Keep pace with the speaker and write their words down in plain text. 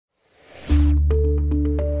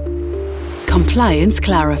Compliance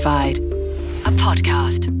Clarified, a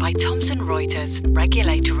podcast by Thomson Reuters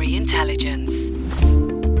Regulatory Intelligence.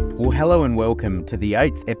 Well, hello and welcome to the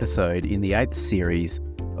 8th episode in the 8th series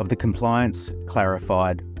of the Compliance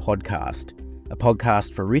Clarified podcast, a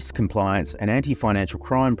podcast for risk compliance and anti-financial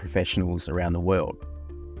crime professionals around the world.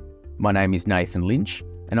 My name is Nathan Lynch,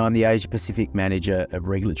 and I'm the Asia Pacific Manager of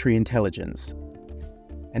Regulatory Intelligence.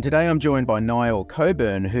 And today I'm joined by Niall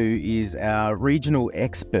Coburn, who is our regional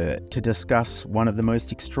expert to discuss one of the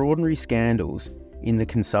most extraordinary scandals in the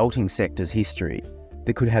consulting sector's history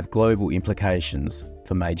that could have global implications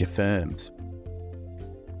for major firms.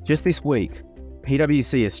 Just this week,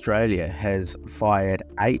 PwC Australia has fired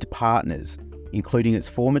 8 partners, including its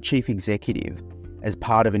former chief executive, as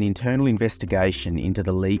part of an internal investigation into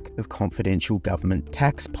the leak of confidential government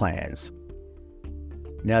tax plans.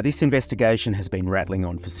 Now, this investigation has been rattling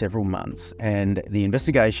on for several months, and the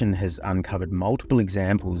investigation has uncovered multiple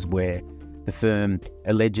examples where the firm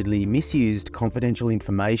allegedly misused confidential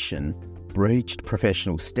information, breached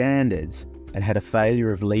professional standards, and had a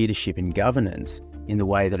failure of leadership and governance in the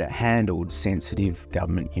way that it handled sensitive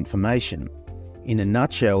government information. In a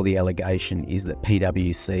nutshell, the allegation is that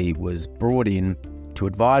PwC was brought in to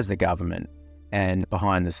advise the government, and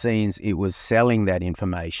behind the scenes, it was selling that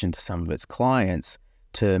information to some of its clients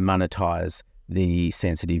to monetize the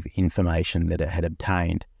sensitive information that it had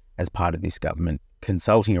obtained as part of this government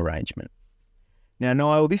consulting arrangement. Now,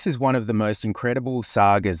 Niall, this is one of the most incredible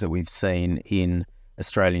sagas that we've seen in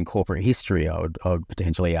Australian corporate history, I would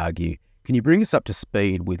potentially argue. Can you bring us up to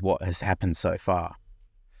speed with what has happened so far?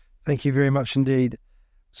 Thank you very much indeed.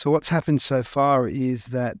 So what's happened so far is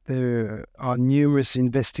that there are numerous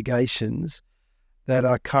investigations that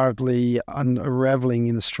are currently unravelling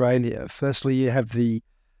in Australia. Firstly, you have the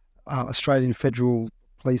Australian Federal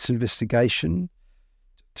Police investigation.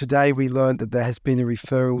 Today we learned that there has been a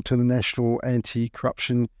referral to the National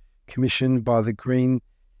Anti-Corruption Commission by the Green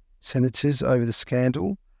senators over the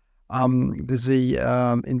scandal. There's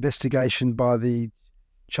the investigation by the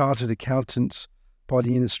Chartered Accountants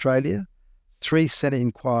body in Australia, 3 Senate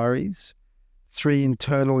inquiries, 3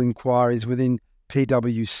 internal inquiries within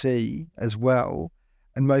PwC as well,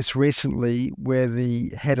 and most recently where the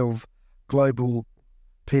head of global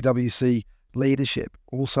PwC leadership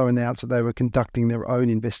also announced that they were conducting their own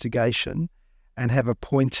investigation and have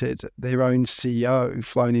appointed their own CEO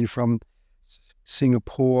flown in from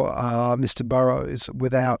Singapore, Mr. Burrows,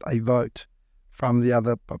 without a vote from the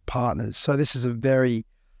other partners. So this is a very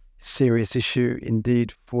serious issue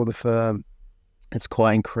indeed for the firm. It's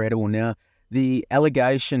quite incredible. Now, the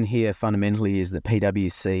allegation here fundamentally is that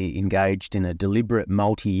PwC engaged in a deliberate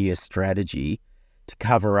multi-year strategy to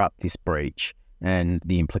cover up this breach and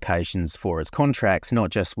the implications for its contracts, not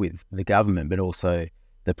just with the government, but also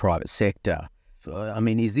the private sector. I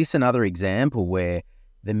mean, is this another example where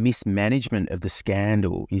the mismanagement of the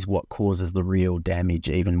scandal is what causes the real damage,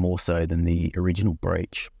 even more so than the original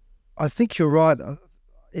breach? I think you're right.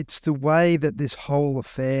 It's the way that this whole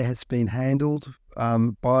affair has been handled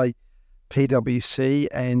by PwC,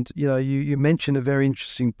 and you mentioned a very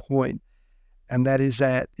interesting point, and that is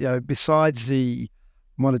that besides the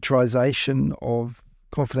monetarization of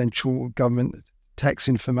confidential government tax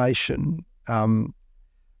information,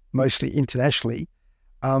 mostly internationally,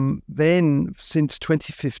 then since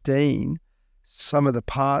 2015, some of the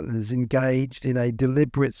partners engaged in a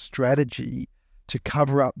deliberate strategy to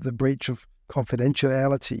cover up the breach of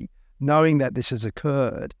confidentiality, knowing that this has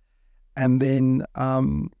occurred, and then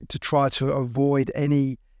to try to avoid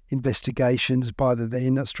any investigations by the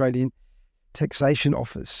then Australian Taxation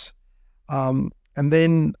Office. And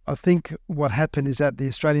then I think what happened is that the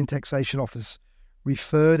Australian Taxation Office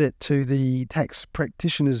referred it to the Tax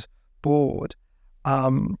Practitioners Board,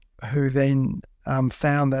 who then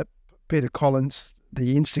found that Peter Collins,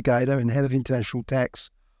 the instigator and head of international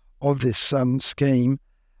tax of this scheme,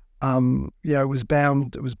 was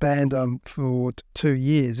banned for 2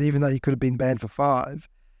 years, even though he could have been banned for 5.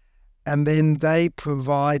 And then they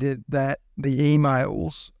provided that the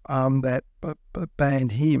emails that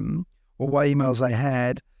banned him, or what emails they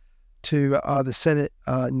had, to the Senate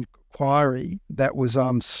inquiry that was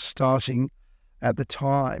starting at the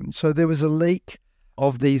time. So there was a leak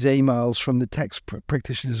of these emails from the Tax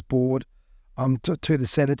Practitioners Board to the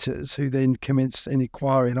senators, who then commenced an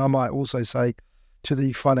inquiry, and I might also say to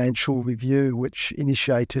the Financial Review, which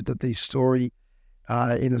initiated the story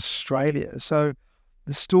in Australia. So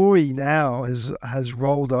the story now has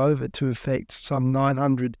rolled over to affect some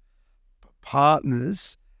 900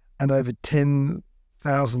 partners and over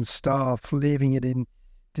 10,000 staff, leaving it in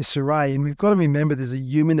disarray. And we've got to remember there's a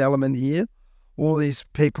human element here. All these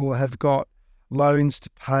people have got loans to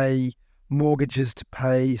pay, mortgages to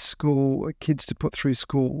pay, kids to put through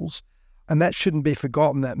schools. And that shouldn't be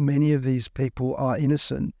forgotten, that many of these people are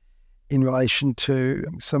innocent in relation to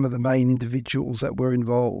some of the main individuals that were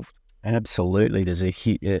involved. Absolutely. There's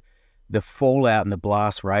the fallout and the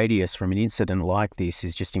blast radius from an incident like this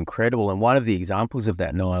is just incredible. And one of the examples of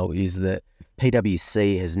that, Niall, is that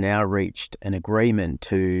PwC has now reached an agreement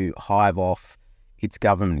to hive off its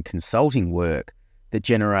government consulting work that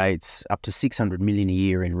generates up to $600 million a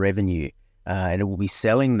year in revenue. And it will be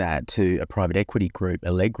selling that to a private equity group,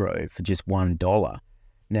 Allegro, for just $1.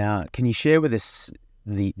 Now, can you share with us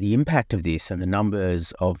the impact of this and the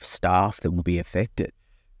numbers of staff that will be affected?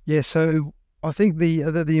 Yeah, so I think the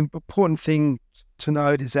important thing to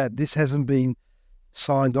note is that this hasn't been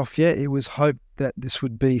signed off yet. It was hoped that this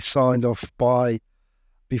would be signed off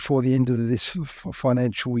before the end of this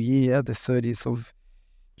financial year, the 30th of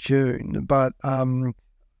June. But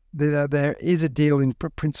there is a deal in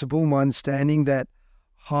principle, my understanding, that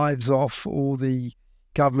hives off all the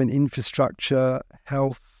government infrastructure,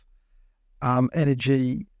 health,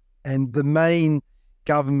 energy, and the main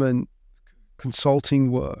government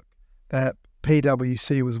consulting work that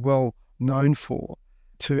PwC was well known for,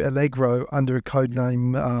 to Allegro under a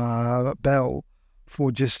codename Bell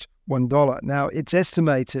for just $1. Now, it's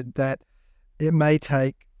estimated that it may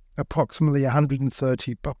take approximately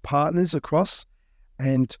 130 partners across,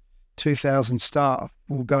 and 2,000 staff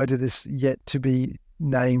will go to this yet to be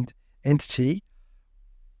named entity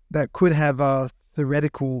that could have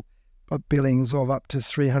theoretical billings of up to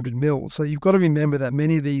 300 mil. So you've got to remember that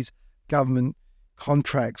many of these government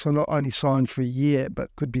contracts are not only signed for a year,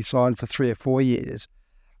 but could be signed for 3 or 4 years,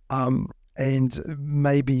 and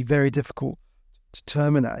may be very difficult to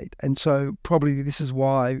terminate. And so probably this is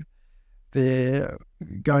why they're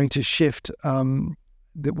going to shift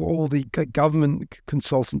all the government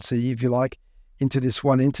consultancy, if you like, into this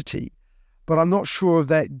one entity. But I'm not sure if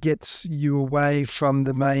that gets you away from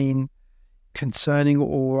the main concerning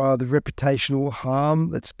or the reputational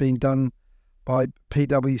harm that's been done by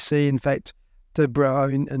PwC. In fact, Deborah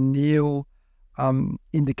and Neil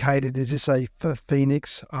indicated it is a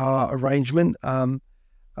Phoenix arrangement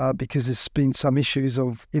because there's been some issues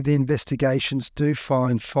of, if the investigations do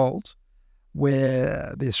find fault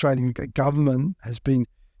where the Australian government has been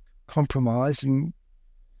compromised and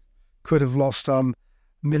could have lost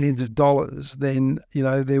millions of dollars, then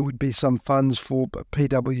there would be some funds for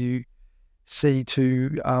PwC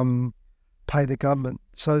to pay the government.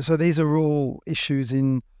 So these are all issues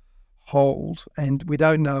in hold, and we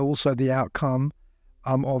don't know also the outcome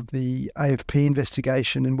of the AFP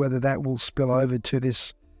investigation and whether that will spill over to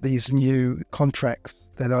these new contracts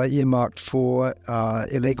that are earmarked for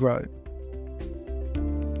Allegro.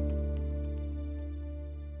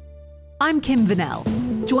 I'm Kim Vanell.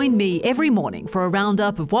 Join me every morning for a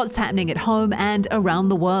roundup of what's happening at home and around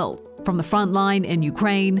the world. From the front line in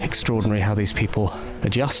Ukraine. Extraordinary how these people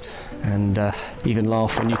adjust and even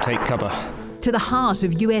laugh when you take cover. To the heart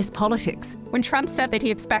of US politics. When Trump said that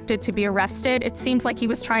he expected to be arrested, it seems like he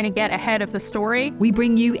was trying to get ahead of the story. We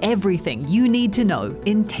bring you everything you need to know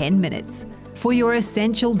in 10 minutes. For your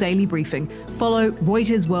essential daily briefing, follow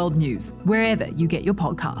Reuters World News wherever you get your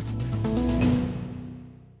podcasts.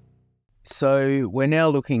 So we're now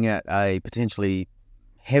looking at a potentially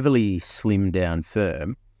heavily slimmed down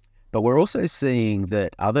firm, but we're also seeing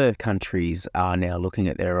that other countries are now looking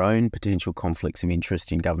at their own potential conflicts of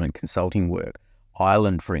interest in government consulting work.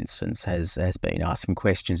 Ireland, for instance, has been asking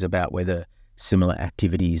questions about whether similar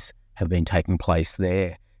activities have been taking place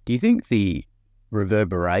there. Do you think the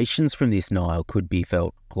reverberations from this, Niall, could be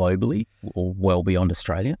felt globally or well beyond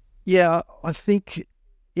Australia? Yeah, I think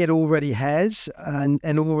it already has, and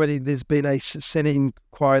already there's been a Senate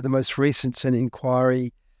inquiry, the most recent Senate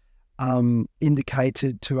inquiry,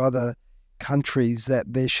 indicated to other countries that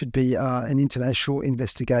there should be an international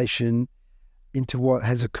investigation into what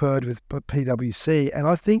has occurred with PwC. And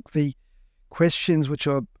I think the questions which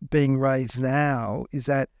are being raised now is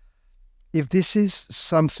that if this is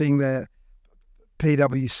something that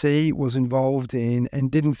PwC was involved in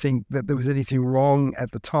and didn't think that there was anything wrong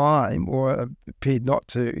at the time, or appeared not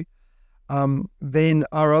to, then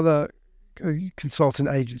are other consultant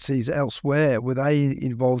agencies elsewhere, were they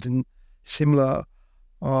involved in similar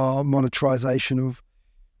monetarization of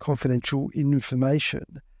confidential information?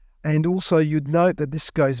 And also, you'd note that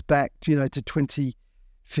this goes back, to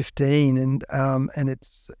 2015, and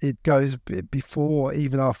it goes before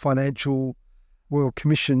even our Financial Royal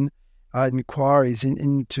Commission inquiries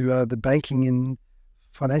into the banking and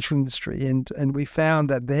financial industry, and we found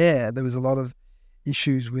that there was a lot of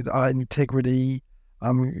issues with integrity,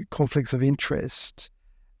 conflicts of interest,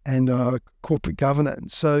 and corporate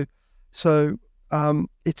governance. So So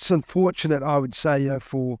it's unfortunate, I would say,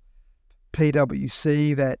 for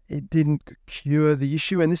PwC that it didn't cure the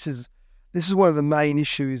issue. And this is one of the main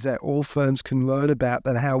issues that all firms can learn about,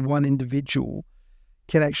 that how one individual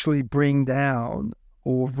can actually bring down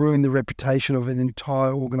or ruin the reputation of an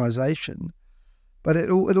entire organisation. But it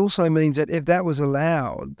also means that if that was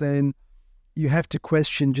allowed, then you have to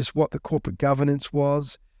question just what the corporate governance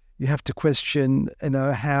was. You have to question,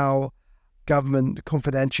 how government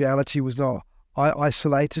confidentiality was not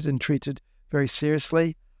isolated and treated very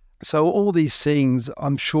seriously. So all these things,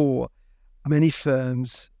 I'm sure many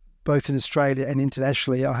firms, both in Australia and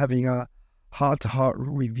internationally, are having a heart-to-heart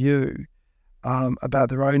review about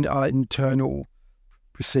their own internal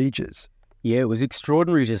procedures. Yeah, it was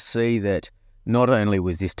extraordinary to see that not only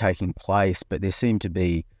was this taking place, but there seemed to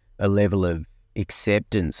be a level of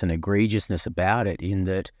acceptance and egregiousness about it, in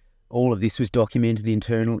that all of this was documented in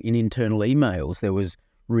internal emails. There was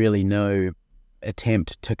really no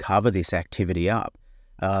attempt to cover this activity up.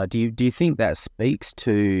 Do you think that speaks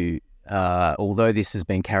to, although this has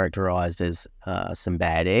been characterised as some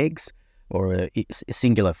bad eggs or a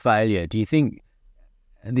singular failure, do you think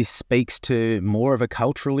this speaks to more of a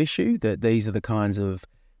cultural issue, that these are the kinds of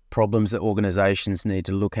problems that organisations need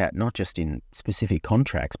to look at, not just in specific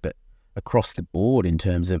contracts, but across the board in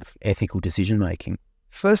terms of ethical decision-making?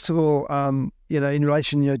 First of all, in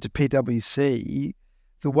relation to PwC,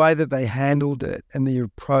 the way that they handled it and the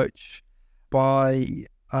approach by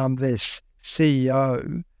their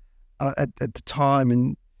CEO at the time,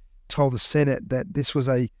 and told the Senate that this was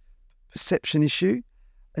a perception issue.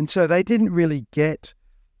 And so they didn't really get,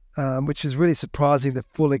 which is really surprising, the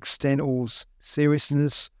full extent or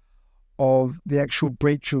seriousness of the actual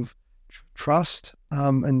breach of trust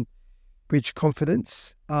and breach of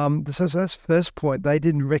confidence. So that's the first point. They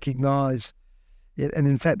didn't recognise it. And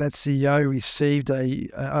in fact, that CEO received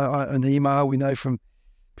an email, we know, from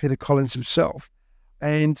Peter Collins himself.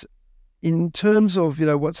 And in terms of,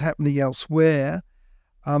 what's happening elsewhere,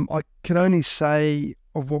 I can only say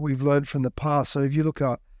of what we've learned from the past. So if you look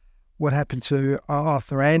at what happened to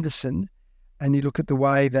Arthur Andersen, and you look at the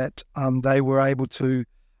way that they were able to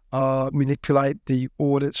manipulate the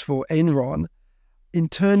audits for Enron,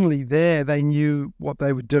 internally there, they knew what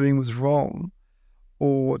they were doing was wrong,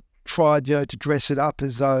 or tried to dress it up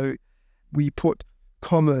as though we put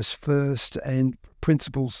commerce first and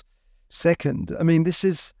principles second. I mean, this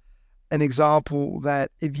is an example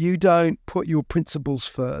that if you don't put your principles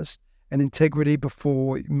first and integrity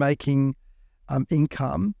before making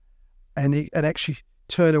income, and actually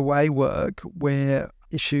turn away work where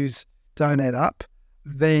issues don't add up,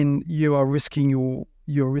 then you are risking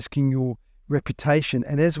your reputation.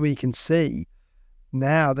 And as we can see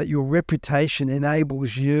now, that your reputation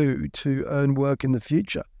enables you to earn work in the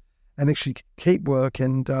future and actually keep work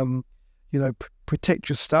and protect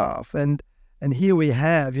your staff. And here we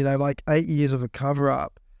have, 8 years of a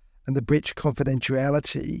cover-up and the breach of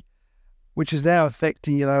confidentiality, which is now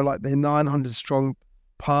affecting, their 900 strong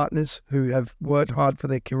partners who have worked hard for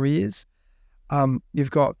their careers.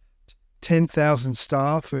 You've got 10,000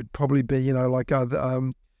 staff who'd probably be,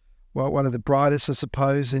 one of the brightest, I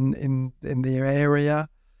suppose, in their area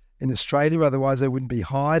in Australia. Otherwise, they wouldn't be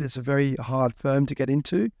hired. It's a very hard firm to get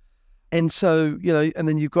into. And so, and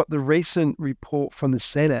then you've got the recent report from the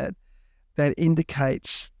Senate that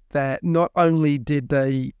indicates that not only did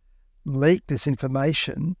they leak this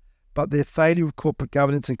information, but their failure of corporate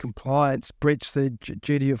governance and compliance breached their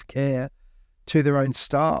duty of care to their own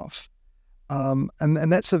staff.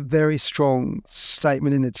 And that's a very strong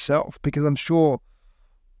statement in itself, because I'm sure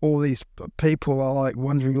all these people are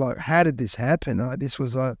wondering, how did this happen? This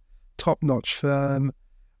was a top-notch firm.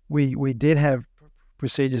 We did have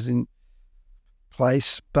procedures in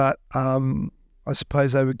place, but I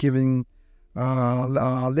suppose they were giving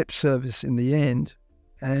lip service in the end.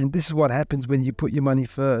 And this is what happens when you put your money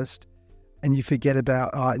first and you forget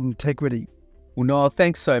about integrity. Well, Niall,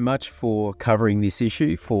 thanks so much for covering this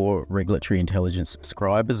issue for Regulatory Intelligence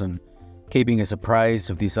subscribers and keeping us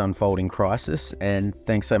appraised of this unfolding crisis. And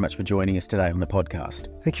thanks so much for joining us today on the podcast.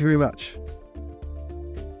 Thank you very much.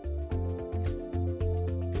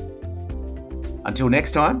 Until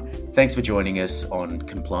next time, thanks for joining us on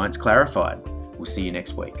Compliance Clarified. We'll see you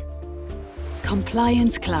next week.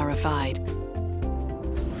 Compliance Clarified,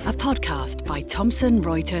 a podcast by Thomson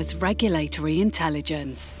Reuters Regulatory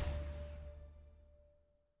Intelligence.